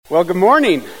Well, good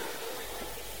morning.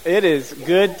 It is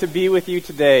good to be with you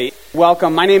today.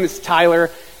 Welcome. My name is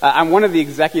Tyler. I'm one of the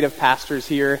executive pastors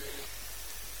here.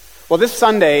 Well, this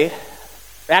Sunday,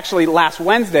 actually last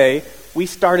Wednesday, we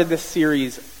started this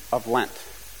series of Lent.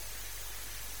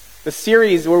 The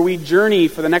series where we journey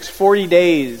for the next 40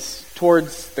 days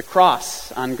towards the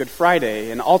cross on Good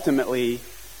Friday and ultimately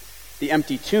the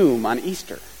empty tomb on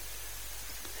Easter.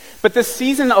 But this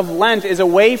season of Lent is a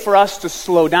way for us to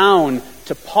slow down,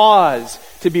 to pause,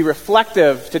 to be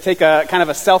reflective, to take a kind of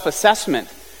a self-assessment,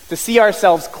 to see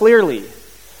ourselves clearly,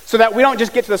 so that we don't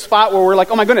just get to the spot where we're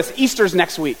like, oh my goodness, Easter's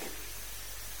next week,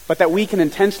 but that we can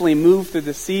intentionally move through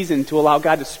the season to allow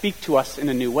God to speak to us in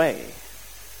a new way.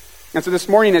 And so this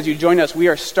morning, as you join us, we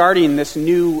are starting this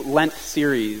new Lent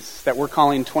series that we're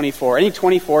calling 24. Any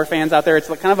 24 fans out there? It's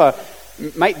kind of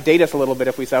might date us a little bit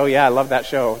if we say, oh yeah, I love that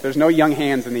show. There's no young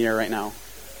hands in the air right now.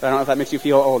 So I don't know if that makes you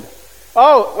feel old.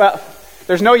 Oh, well,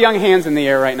 there's no young hands in the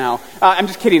air right now. I'm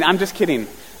just kidding.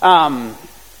 And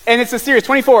it's a series,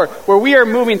 24, where we are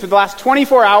moving through the last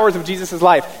 24 hours of Jesus'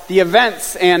 life, the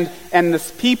events and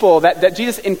the people that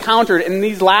Jesus encountered in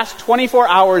these last 24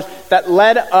 hours that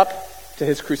led up to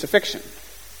his crucifixion.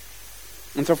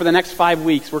 And so for the next 5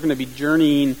 weeks, we're going to be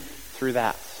journeying through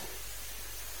that.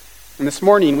 And this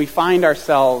morning, we find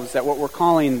ourselves at what we're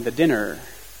calling the dinner,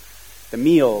 the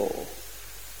meal,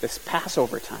 this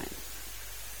Passover time.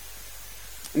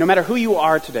 No matter who you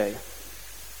are today,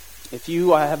 if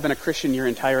you have been a Christian your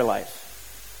entire liite,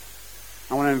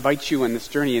 I want to invite you on this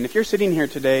journey. And if you're sitting here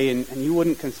today and you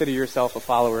wouldn't consider yourself a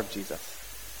follower of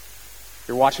Jesus,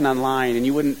 you're watching online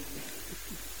and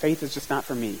faith is just not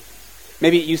for me.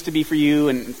 Maybe it used to be for you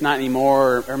and it's not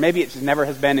anymore, or maybe it just never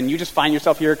has been, and you just find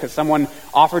yourself here because someone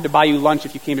offered to buy you lunch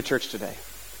if you came to church today.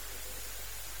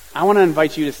 I want to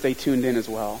invite you to stay tuned in as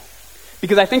well,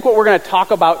 because I think what we're going to talk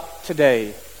about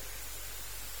today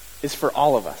is for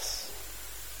all of us.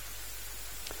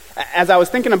 As I was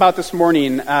thinking about this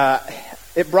morning,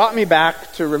 it brought me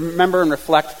back to remember and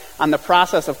reflect on the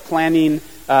process of planning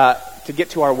to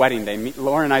get to our wedding day,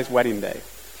 Laura and I's wedding day.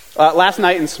 Last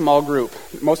night in small group,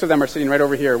 most of them are sitting right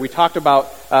over here, we talked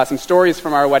about some stories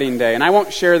from our wedding day, and I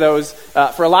won't share those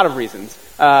for a lot of reasons.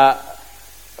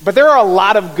 But there are a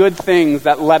lot of good things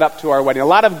that led up to our wedding, a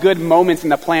lot of good moments in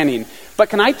the planning. But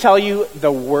can I tell you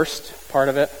the worst part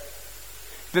of it?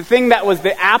 The thing that was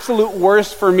the absolute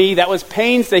worst for me, that was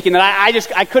painstaking, that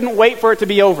I couldn't wait for it to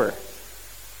be over.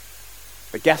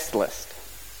 The guest list.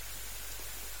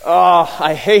 Oh,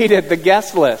 I hated the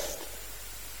guest list.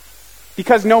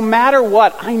 Because no matter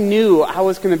what, I knew I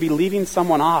was going to be leaving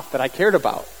someone off that I cared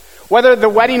about. Whether the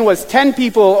wedding was 10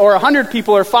 people or 100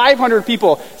 people or 500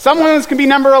 people, someone was going to be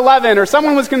number 11 or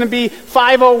someone was going to be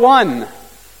 501.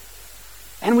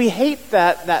 And we hate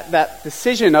that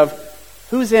decision of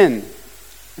who's in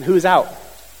and who's out.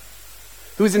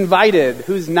 Who's invited,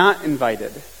 who's not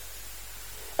invited.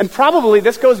 And probably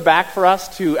this goes back for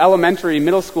us to elementary,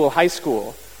 middle school, high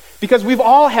school. Because we've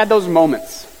all had those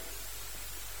moments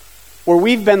where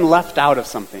we've been left out of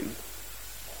something.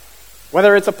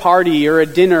 Whether it's a party or a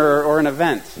dinner or an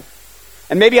event.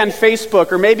 And maybe on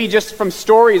Facebook or maybe just from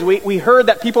stories, we heard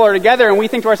that people are together and we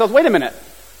think to ourselves, wait a minute,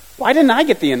 why didn't I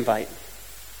get the invite?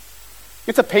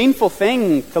 It's a painful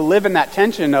thing to live in that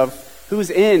tension of who's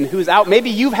in, who's out.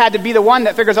 Maybe you've had to be the one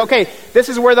that figures, okay, this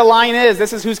is where the line is,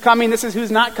 this is who's coming, this is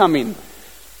who's not coming.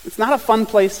 It's not a fun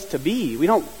place to be. We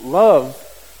don't love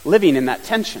living in that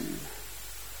tension.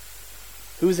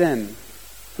 Who's in?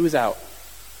 Who's out?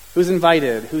 Who's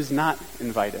invited? Who's not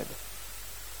invited?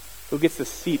 Who gets the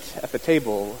seat at the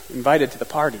table, invited to the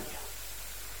party?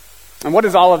 And what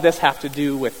does all of this have to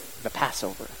do with the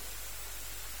Passover?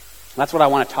 That's what I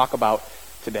want to talk about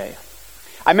today.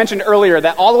 I mentioned earlier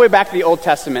that all the way back to the Old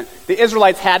Testament, the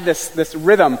Israelites had this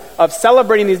rhythm of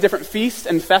celebrating these different feasts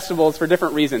and festivals for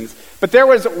different reasons. But there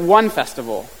was one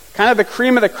festival, kind of the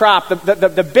cream of the crop,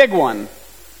 the big one,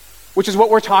 which is what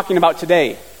we're talking about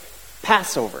today,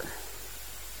 Passover.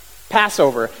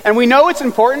 Passover. And we know it's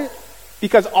important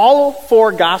because all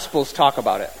four Gospels talk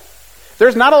about it.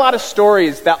 There's not a lot of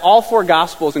stories that all four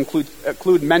Gospels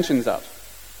include mentions of.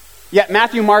 Yet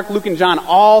Matthew, Mark, Luke, and John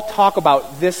all talk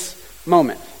about this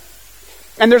moment.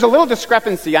 And there's a little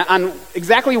discrepancy on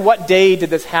exactly what day did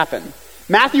this happen.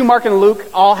 Matthew, Mark, and Luke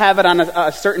all have it on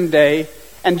a certain day.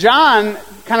 And John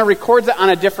kind of records it on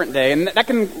a different day, and that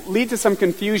can lead to some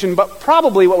confusion, but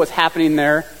probably what was happening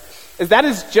there is that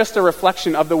is just a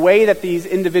reflection of the way that these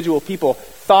individual people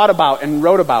thought about and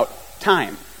wrote about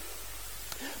time.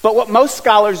 But what most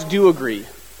scholars do agree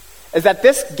is that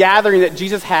this gathering that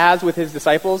Jesus has with his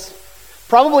disciples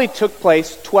probably took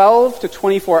place 12 to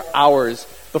 24 hours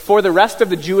before the rest of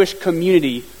the Jewish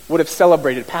community would have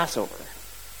celebrated Passover.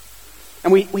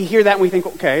 And we hear that and we think,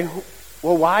 okay,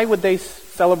 well, why would they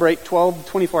celebrate 12 to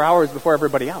 24 hours before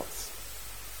everybody else?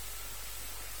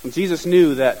 And Jesus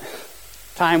knew that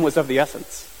time was of the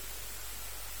essence.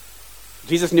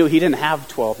 Jesus knew he didn't have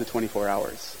 12 to 24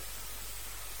 hours.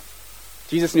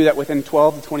 Jesus knew that within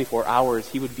 12 to 24 hours,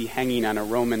 he would be hanging on a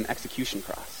Roman execution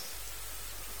cross.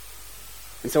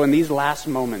 And so in these last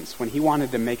moments, when he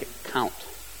wanted to make it count,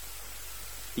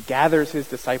 he gathers his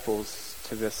disciples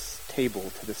to this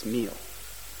table, to this meal.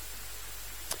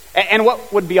 And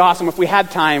what would be awesome, if we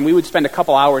had time, we would spend a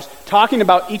couple hours talking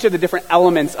about each of the different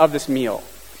elements of this meal.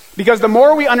 Because the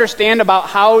more we understand about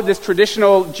how this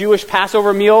traditional Jewish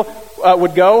Passover meal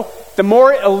would go, the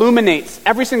more it illuminates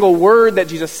every single word that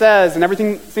Jesus says and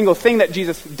every single thing that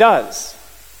Jesus does.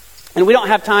 And we don't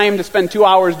have time to spend 2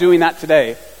 hours doing that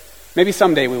today. Maybe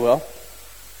someday we will.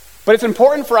 But it's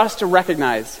important for us to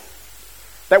recognize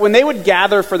that when they would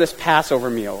gather for this Passover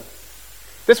meal,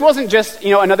 this wasn't just,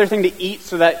 another thing to eat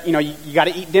so that, you got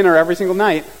to eat dinner every single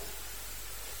night.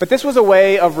 But this was a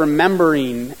way of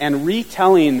remembering and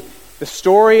retelling the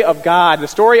story of God, the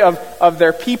story of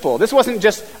their people. This wasn't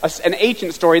just an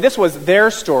ancient story. This was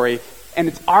their story, and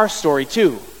it's our story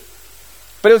too.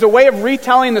 But it was a way of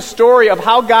retelling the story of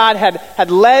how God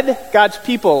had led God's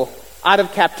people out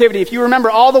of captivity. If you remember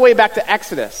all the way back to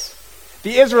Exodus,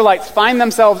 the Israelites find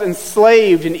themselves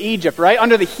enslaved in Egypt, right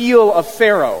under the heel of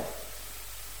Pharaoh.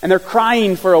 And they're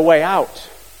crying for a way out.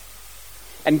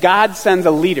 And God sends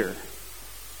a leader,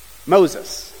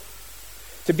 Moses,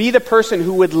 to be the person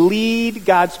who would lead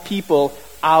God's people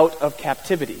out of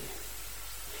captivity.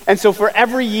 And so for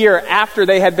every year after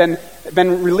they had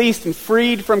been released and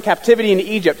freed from captivity in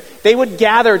Egypt, they would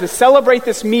gather to celebrate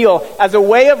this meal as a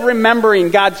way of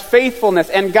remembering God's faithfulness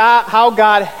and how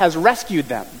God has rescued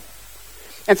them.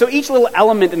 And so each little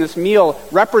element in this meal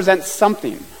represents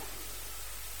something.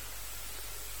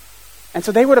 And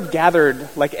so they would have gathered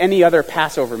like any other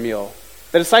Passover meal.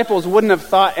 The disciples wouldn't have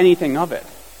thought anything of it.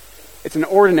 It's an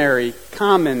ordinary,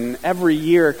 common, every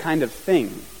year kind of thing.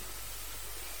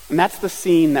 And that's the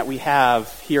scene that we have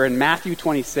here in Matthew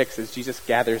 26 as Jesus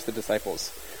gathers the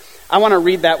disciples. I want to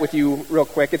read that with you real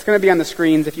quick. It's going to be on the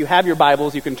screens. If you have your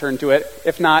Bibles, you can turn to it.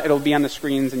 If not, it'll be on the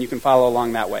screens and you can follow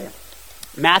along that way.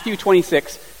 Matthew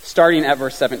 26, starting at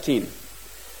verse 17.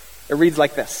 It reads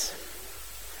like this.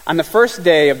 On the first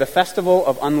day of the festival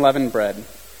of unleavened bread,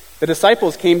 the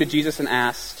disciples came to Jesus and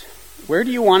asked, "Where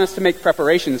do you want us to make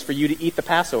preparations for you to eat the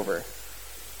Passover?"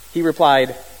 He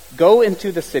replied, "Go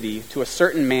into the city to a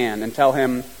certain man and tell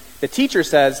him, 'The teacher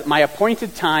says, my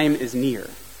appointed time is near.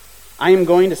 I am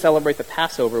going to celebrate the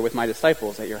Passover with my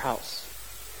disciples at your house.'"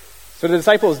 So the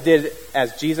disciples did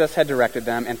as Jesus had directed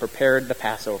them and prepared the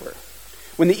Passover.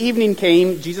 When the evening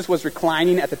came, Jesus was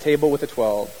reclining at the table with the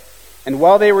 12. And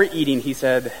while they were eating, he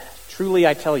said, "Truly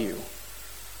I tell you,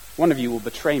 one of you will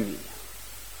betray me."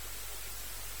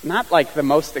 Not like the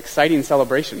most exciting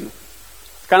celebration.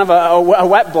 It's kind of a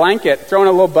wet blanket, throwing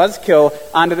a little buzzkill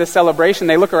onto this celebration.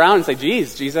 They look around and say,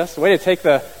 "Geez, Jesus, way to take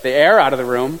the air out of the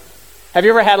room." Have you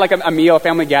ever had like a meal, a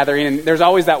family gathering, and there's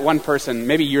always that one person,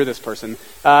 maybe you're this person,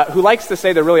 who likes to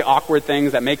say the really awkward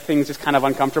things that make things just kind of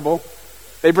uncomfortable?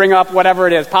 They bring up whatever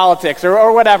it is, politics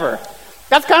or whatever.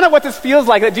 That's kind of what this feels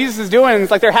like that Jesus is doing.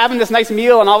 It's like they're having this nice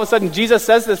meal and all of a sudden Jesus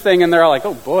says this thing and they're all like,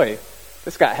 "Oh boy,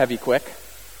 this got heavy quick."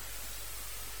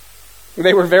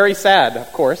 They were very sad,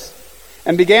 of course,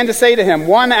 and began to say to him,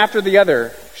 one after the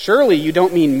other, "Surely you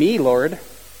don't mean me, Lord."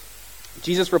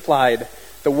 Jesus replied,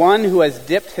 "The one who has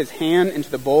dipped his hand into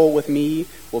the bowl with me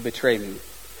will betray me.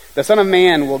 The Son of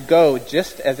Man will go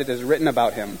just as it is written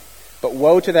about him. But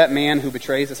woe to that man who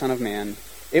betrays the Son of Man.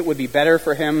 It would be better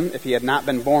for him if he had not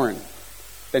been born."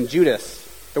 Then Judas,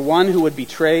 the one who would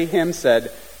betray him,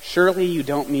 said, "Surely you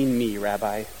don't mean me,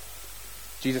 Rabbi."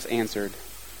 Jesus answered,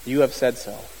 "You have said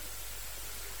so."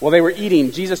 While they were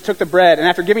eating, Jesus took the bread, and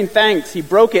after giving thanks, he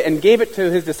broke it and gave it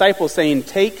to his disciples, saying,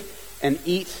 "Take and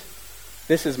eat.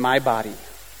 This is my body."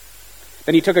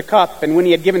 Then he took a cup, and when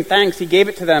he had given thanks, he gave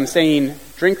it to them, saying,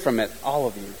 "Drink from it, all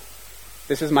of you.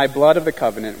 This is my blood of the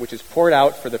covenant, which is poured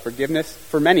out for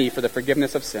many for the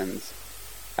forgiveness of sins.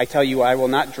 I tell you, I will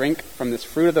not drink from this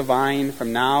fruit of the vine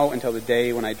from now until the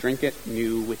day when I drink it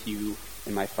new with you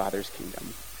in my Father's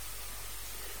kingdom."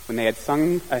 When they had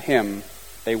sung a hymn,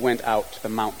 they went out to the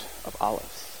Mount of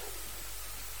Olives.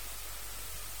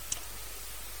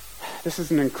 This is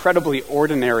an incredibly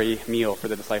ordinary meal for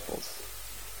the disciples.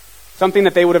 Something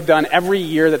that they would have done every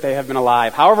year that they have been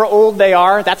alive. However old they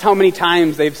are, that's how many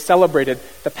times they've celebrated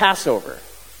the Passover.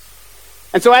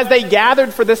 And so as they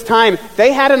gathered for this time,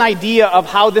 they had an idea of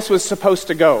how this was supposed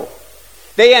to go.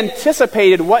 They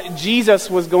anticipated what Jesus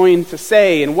was going to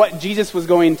say and what Jesus was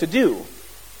going to do.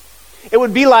 It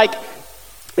would be like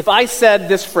if I said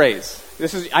this phrase.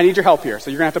 I need your help here,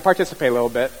 so you're going to have to participate a little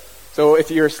bit. So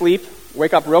if you're asleep,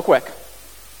 wake up real quick.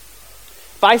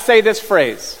 If I say this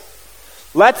phrase,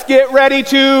 let's get ready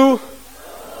to...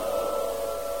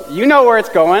 You know where it's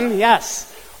going, yes.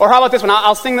 Or how about this one?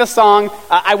 I'll sing this song.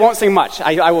 I won't sing much.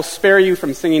 I will spare you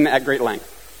from singing at great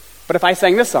length. But if I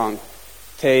sang this song,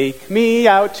 take me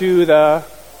out to the...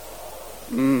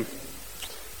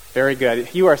 Very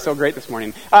good. You are so great this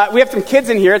morning. We have some kids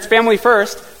in here. It's family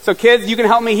first. So kids, you can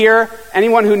help me here.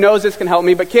 Anyone who knows this can help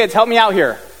me. But kids, help me out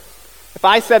here. If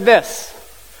I said this,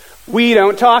 we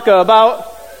don't talk about...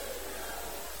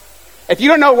 If you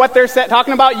don't know what they're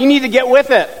talking about, you need to get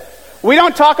with it. We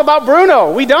don't talk about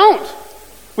Bruno. We don't.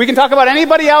 We can talk about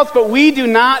anybody else, but we do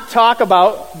not talk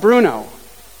about Bruno.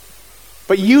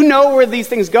 But you know where these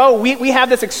things go. We have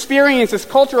this experience, this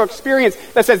cultural experience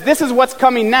that says this is what's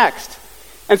coming next.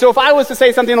 And so if I was to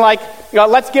say something like,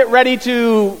 let's get ready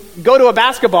to go to a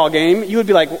basketball game, you would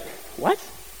be like, what?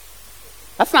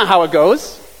 That's not how it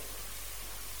goes.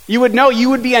 You would know, you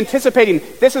would be anticipating,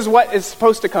 this is what is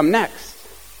supposed to come next.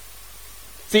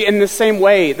 See, in the same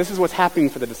way, this is what's happening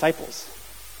for the disciples.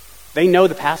 They know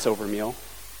the Passover meal.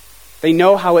 They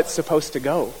know how it's supposed to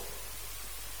go.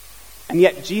 And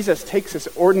yet Jesus takes this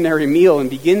ordinary meal and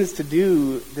begins to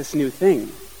do this new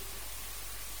thing.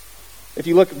 If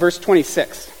you look at verse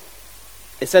 26,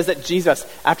 it says that Jesus,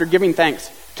 after giving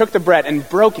thanks, took the bread and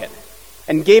broke it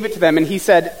and gave it to them, and he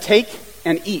said, take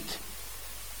and eat.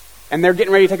 And they're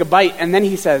getting ready to take a bite, and then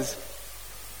he says,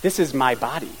 this is my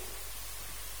body.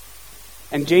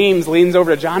 And James leans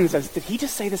over to John and says, did he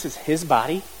just say this is his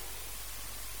body?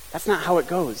 That's not how it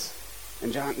goes.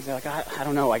 And John's like, I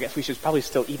don't know, I guess we should probably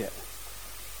still eat it.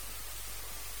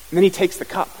 And then he takes the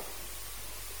cup.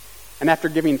 And after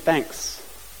giving thanks,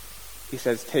 he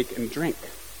says, take and drink.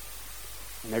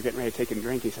 And they're getting ready to take and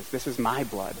drink. He says, this is my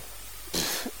blood.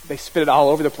 They spit it all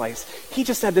over the place. He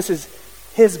just said this is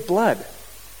his blood.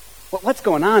 Well, what's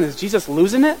going on? Is Jesus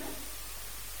losing it?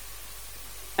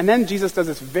 And then Jesus does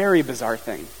this very bizarre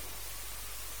thing.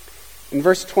 In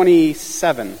verse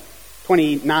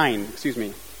 29,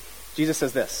 Jesus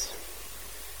says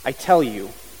this, I tell you,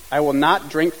 I will not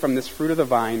drink from this fruit of the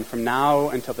vine from now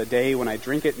until the day when I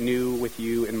drink it new with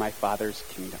you in my Father's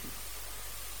kingdom.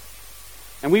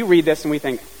 And we read this and we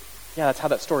think, yeah, that's how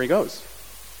that story goes.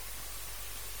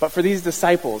 But for these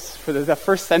disciples, for the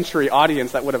first century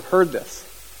audience that would have heard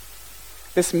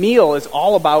this meal is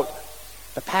all about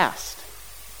the past.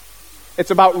 It's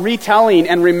about retelling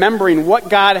and remembering what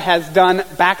God has done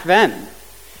back then.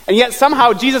 And yet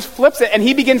somehow Jesus flips it and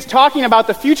he begins talking about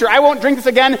the future. I won't drink this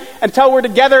again until we're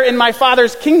together in my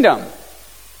Father's kingdom.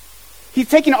 He's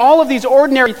taking all of these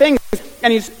ordinary things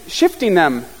and he's shifting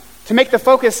them to make the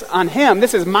focus on him.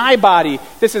 This is my body.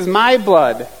 This is my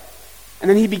blood. And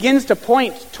then he begins to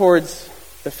point towards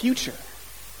the future.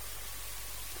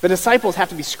 The disciples have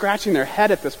to be scratching their head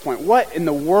at this point. What in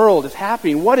the world is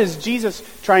happening? What is Jesus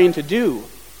trying to do?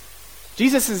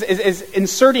 Jesus is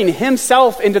inserting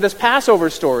himself into this Passover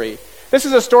story. This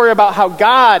is a story about how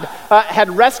God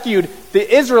had rescued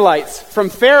the Israelites from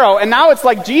Pharaoh, and now it's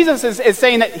like Jesus is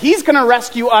saying that he's going to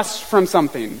rescue us from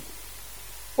something.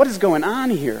 What is going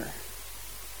on here?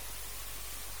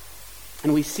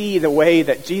 And we see the way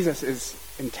that Jesus is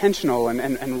intentional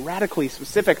and radically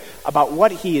specific about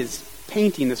what he is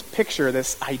painting, this picture,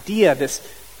 this idea, this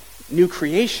new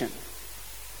creation.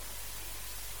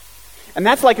 And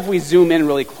that's like if we zoom in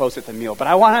really close at the meal.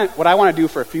 But what I want to do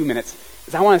for a few minutes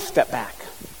is I want to step back.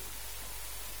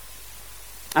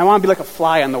 I want to be like a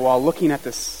fly on the wall looking at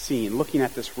this scene, looking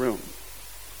at this room.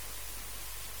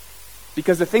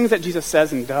 Because the things that Jesus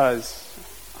says and does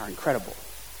are incredible.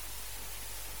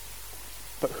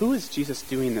 But who is Jesus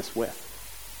doing this with?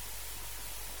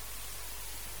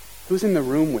 Who's in the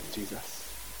room with Jesus?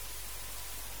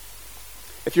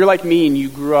 If you're like me and you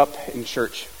grew up in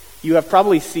church, you have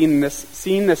probably seen this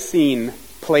scene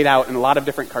played out in a lot of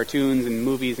different cartoons and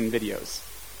movies and videos.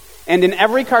 And in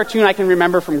every cartoon I can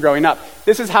remember from growing up,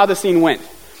 this is how the scene went.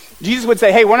 Jesus would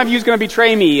say, hey, one of you is going to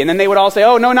betray me. And then they would all say,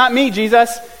 oh, no, not me,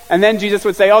 Jesus. And then Jesus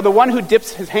would say, oh, the one who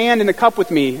dips his hand in the cup with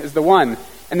me is the one.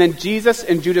 And then Jesus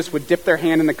and Judas would dip their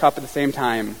hand in the cup at the same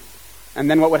time. And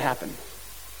then what would happen?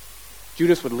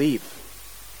 Judas would leave.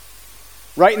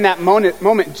 Right in that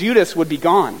moment, Judas would be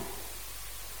gone.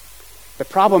 The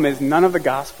problem is none of the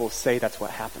Gospels say that's what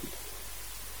happened.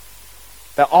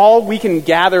 That all we can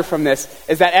gather from this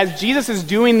is that as Jesus is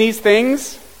doing these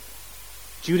things,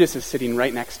 Judas is sitting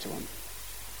right next to him.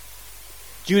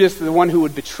 Judas, the one who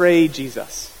would betray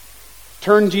Jesus,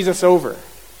 turn Jesus over.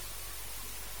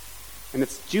 And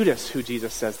it's Judas who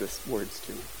Jesus says these words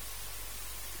to.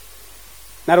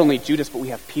 Not only Judas, but we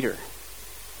have Peter.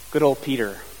 Good old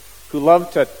Peter, who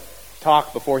loved to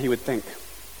talk before he would think.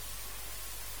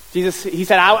 Jesus, he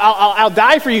said, I'll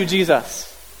die for you, Jesus.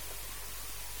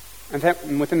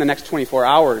 And within the next 24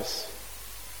 hours,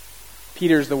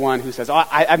 Peter's the one who says,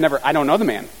 I don't know the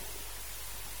man.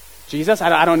 Jesus,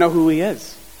 I don't know who he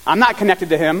is. I'm not connected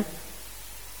to him.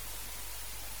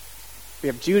 We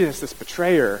have Judas, this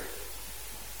betrayer,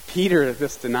 Peter,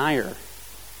 this denier,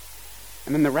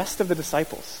 and then the rest of the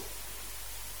disciples,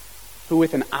 who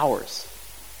within hours,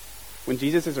 when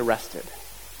Jesus is arrested,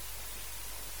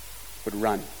 would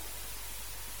run.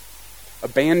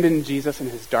 Abandon Jesus in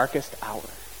his darkest hour.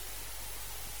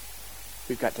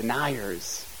 We've got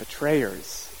deniers,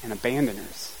 betrayers, and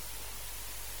abandoners.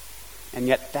 And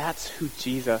yet that's who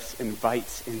Jesus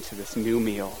invites into this new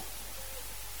meal.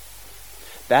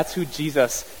 That's who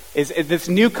Jesus is. This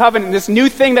new covenant, this new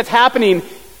thing that's happening,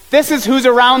 this is who's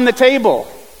around the table.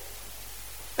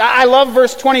 I love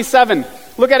verse 27.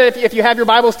 Look at it if you have your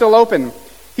Bible still open.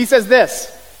 He says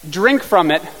this, drink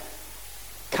from it,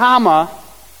 comma,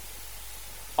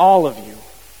 all of you.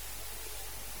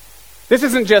 This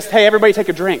isn't just, hey, everybody take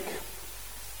a drink.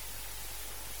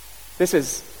 This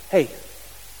is, hey,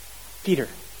 Peter,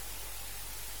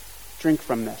 drink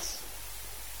from this,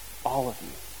 all of you.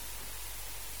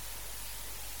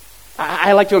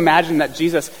 I like to imagine that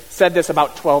Jesus said this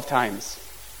about 12 times,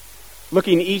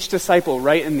 looking each disciple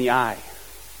right in the eye.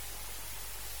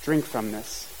 Drink from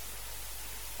this,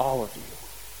 all of you.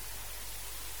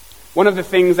 One of the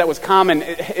things that was common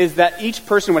is that each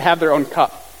person would have their own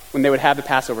cup when they would have the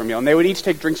Passover meal, and they would each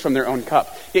take drinks from their own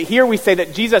cup. Yet here we say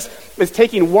that Jesus is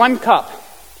taking one cup,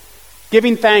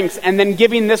 giving thanks, and then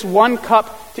giving this one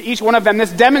cup to each one of them,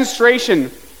 this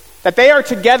demonstration that they are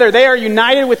together, they are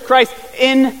united with Christ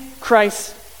in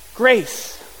Christ's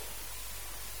grace.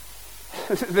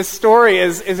 This story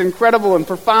is incredible and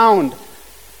profound,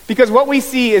 because what we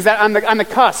see is that on the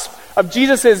cusp of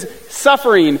Jesus'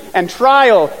 suffering and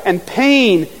trial and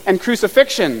pain and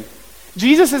crucifixion,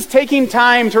 Jesus is taking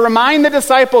time to remind the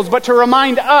disciples, but to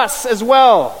remind us as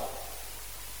well,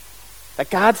 that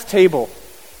God's table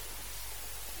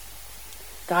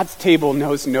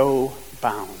knows no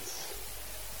bounds.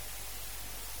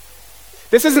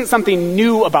 This isn't something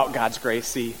new about God's grace,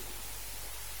 see?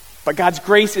 But God's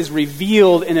grace is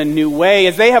revealed in a new way,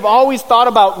 as they have always thought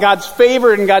about God's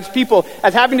favor and God's people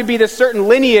as having to be this certain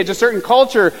lineage, a certain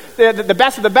culture, the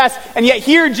best of the best. And yet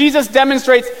here Jesus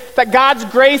demonstrates that God's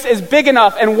grace is big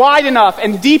enough and wide enough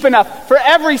and deep enough for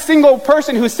every single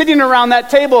person who's sitting around that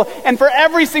table and for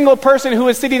every single person who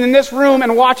is sitting in this room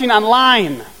and watching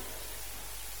online.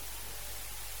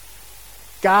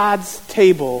 God's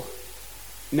table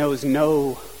knows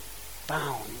no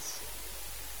bounds.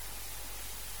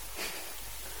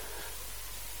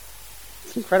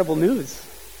 It's incredible news.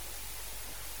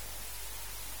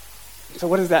 So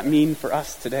what does that mean for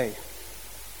us today?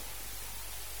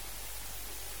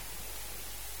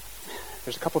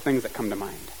 There's a couple things that come to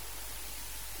mind.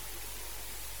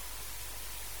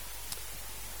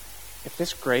 If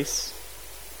this grace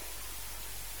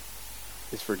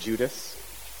is for Judas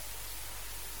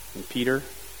and Peter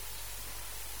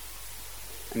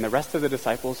and the rest of the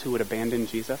disciples who would abandon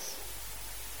Jesus,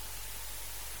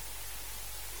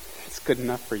 it's good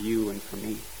enough for you and for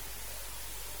me.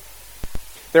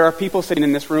 There are people sitting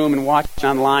in this room and watching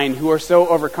online who are so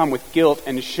overcome with guilt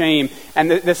and shame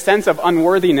and the sense of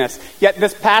unworthiness. Yet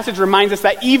this passage reminds us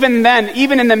that even then,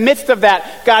 even in the midst of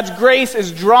that, God's grace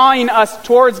is drawing us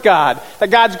towards God. That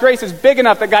God's grace is big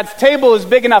enough, that God's table is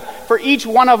big enough for each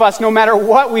one of us, no matter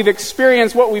what we've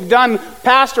experienced, what we've done,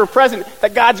 past or present,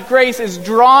 that God's grace is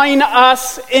drawing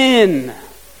us in.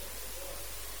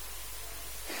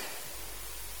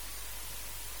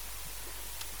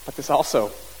 But this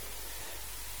also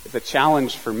is a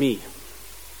challenge for me.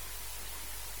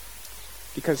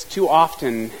 Because too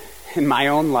often in my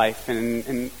own life and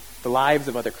in the lives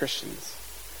of other Christians,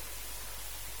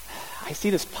 I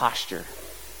see this posture.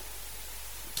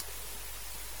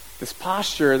 This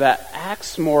posture that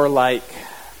acts more like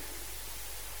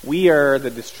we are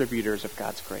the distributors of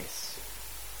God's grace.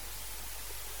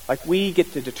 Like we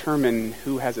get to determine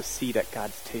who has a seat at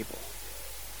God's table.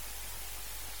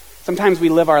 Sometimes we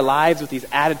live our lives with these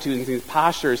attitudes and these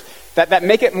postures that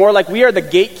make it more like we are the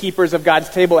gatekeepers of God's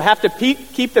table, have to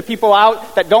keep the people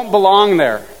out that don't belong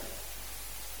there.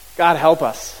 God help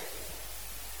us.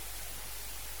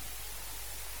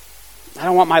 I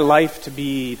don't want my life to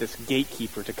be this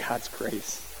gatekeeper to God's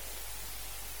grace.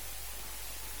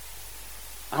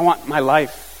 I want my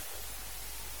life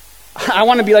I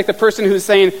want to be like the person who's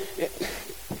saying,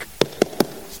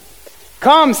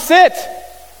 come sit.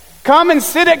 Come and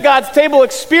sit at God's table.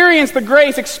 Experience the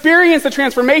grace. Experience the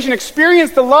transformation.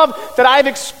 Experience the love that I've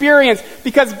experienced,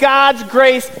 because God's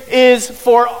grace is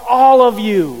for all of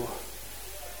you.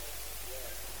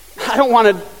 I don't want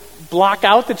to block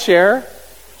out the chair.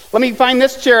 Let me find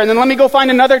this chair, and then let me go find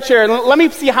another chair. Let me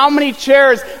see how many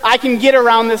chairs I can get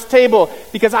around this table,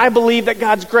 because I believe that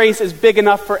God's grace is big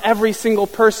enough for every single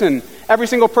person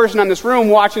on this room,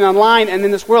 watching online, and in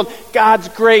this world. God's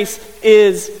grace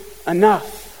is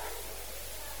enough.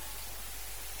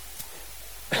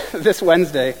 This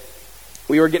Wednesday,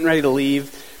 we were getting ready to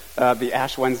leave the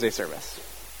Ash Wednesday service.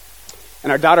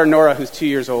 And our daughter Nora, who's 2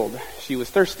 years old, she was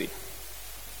thirsty.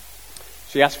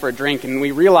 She asked for a drink, and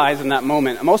we realized in that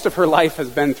moment, most of her life has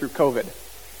been through COVID.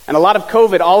 And a lot of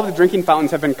COVID, all of the drinking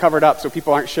fountains have been covered up so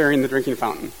people aren't sharing the drinking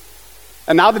fountain.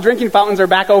 And now the drinking fountains are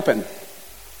back open.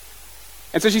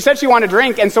 And so she said she wanted a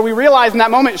drink, and so we realized in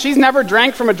that moment she's never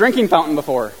drank from a drinking fountain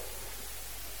before.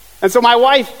 And so my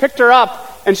wife picked her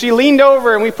up, and she leaned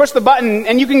over, and we pushed the button,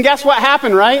 and you can guess what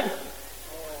happened, right?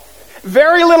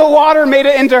 Very little water made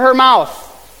it into her mouth.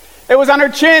 It was on her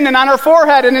chin and on her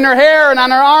forehead and in her hair and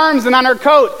on her arms and on her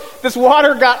coat. This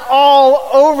water got all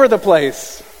over the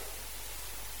place.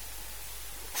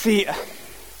 See,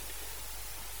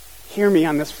 hear me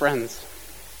on this, friends.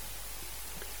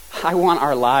 I want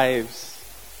our lives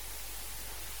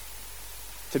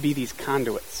to be these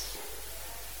conduits,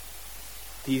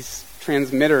 these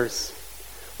transmitters,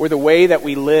 where the way that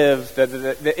we live,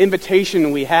 the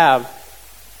invitation we have,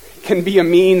 can be a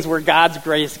means where God's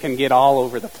grace can get all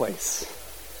over the place.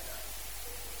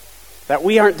 That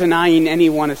we aren't denying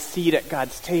anyone a seat at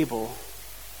God's table,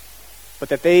 but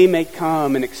that they may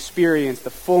come and experience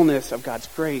the fullness of God's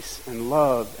grace and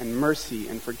love and mercy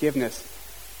and forgiveness,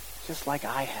 just like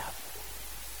I have.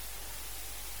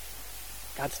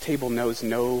 God's table knows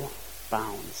no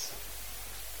bounds.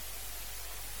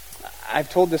 I've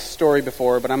told this story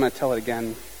before, but I'm going to tell it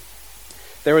again.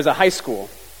 There was a high school,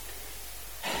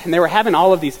 and they were having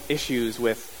all of these issues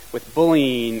with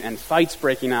bullying and fights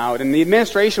breaking out, and the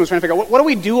administration was trying to figure out, what do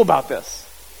we do about this?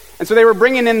 And so they were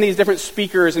bringing in these different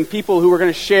speakers and people who were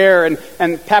going to share,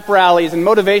 and pep rallies and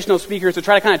motivational speakers to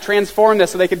try to kind of transform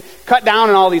this so they could cut down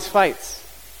on all these fights.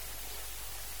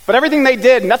 But everything they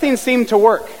did, nothing seemed to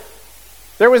work.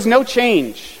 There was no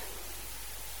change.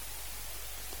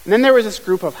 And then there was this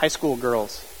group of high school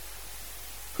girls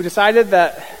who decided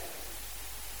that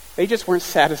they just weren't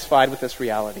satisfied with this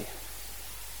reality.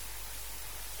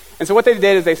 And so what they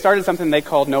did is they started something they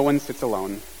called No One Sits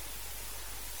Alone.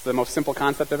 It's the most simple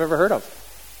concept I've ever heard of.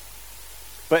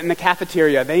 But in the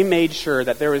cafeteria, they made sure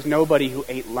that there was nobody who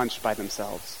ate lunch by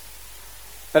themselves.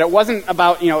 That it wasn't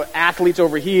about, athletes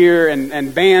over here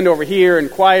and band over here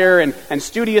and choir and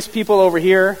studious people over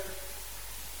here.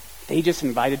 They just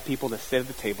invited people to sit at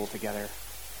the table together,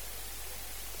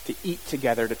 to eat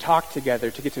together, to talk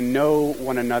together, to get to know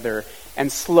one another. And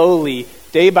slowly,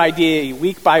 day by day,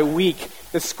 week by week,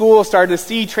 the school started to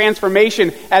see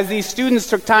transformation as these students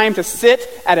took time to sit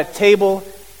at a table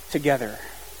together.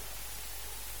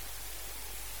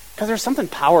 Because there's something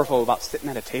powerful about sitting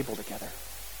at a table together.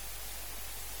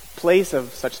 A place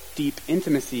of such deep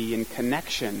intimacy and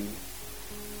connection.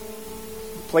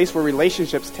 A place where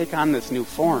relationships take on this new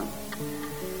form.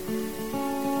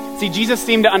 See, Jesus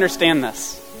seemed to understand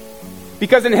this.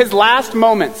 Because in his last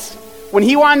moments, when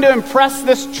he wanted to impress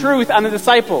this truth on the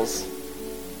disciples,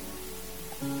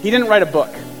 he didn't write a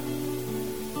book.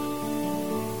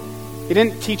 He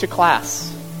didn't teach a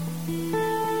class.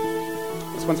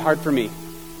 This one's hard for me.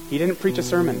 He didn't preach a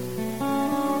sermon.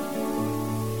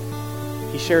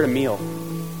 He shared a meal.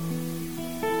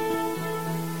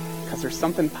 Because there's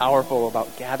something powerful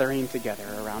about gathering together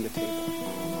around a table.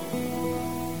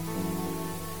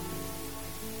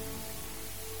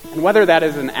 And whether that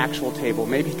is an actual table,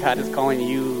 maybe God is calling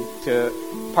you to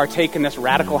partake in this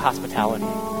radical hospitality.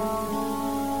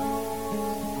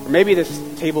 Or maybe this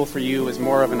table for you is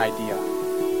more of an idea,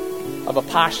 of a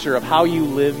posture of how you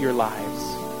live your lives.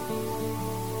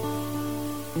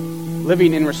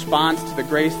 Living in response to the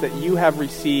grace that you have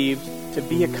received to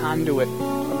be a conduit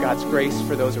of God's grace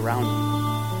for those around you.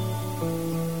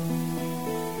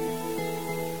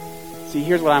 See,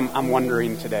 here's what I'm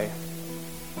wondering today.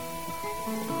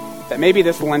 That maybe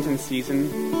this Lenten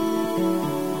season,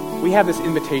 we have this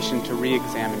invitation to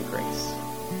re-examine grace.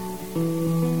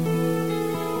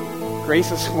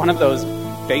 Grace is one of those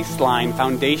baseline,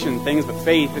 foundation things with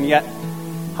faith, and yet,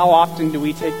 how often do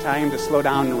we take time to slow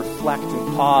down and reflect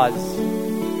and pause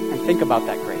and think about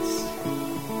that grace?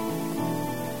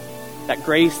 That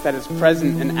grace that is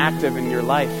present and active in your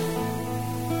life.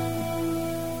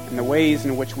 and the ways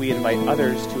in which we invite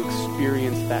others to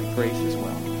experience that grace as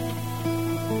well.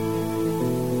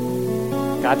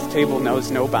 God's table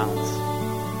knows no bounds.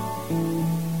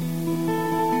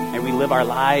 May we live our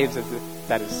lives as if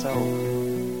that is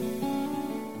so.